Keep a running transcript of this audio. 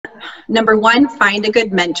Number one, find a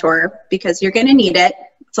good mentor because you're going to need it.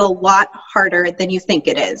 It's a lot harder than you think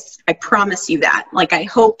it is. I promise you that. Like, I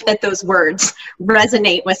hope that those words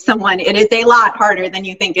resonate with someone. It is a lot harder than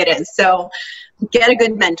you think it is. So get a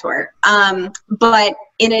good mentor. But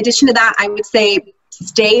in addition to that, I would say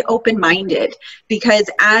stay open-minded, because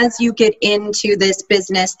as you get into this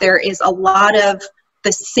business, there is a lot of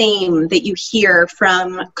the same that you hear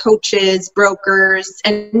from coaches, brokers,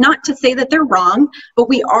 and not to say that they're wrong, but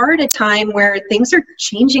we are at a time where things are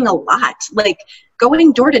changing a lot. Like,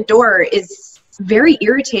 going door to door is very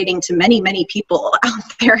irritating to many, many people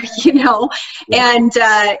out there, you know, and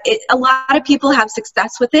a lot of people have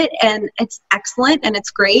success with it, and it's excellent and it's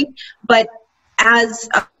great. But as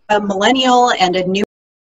a millennial and a new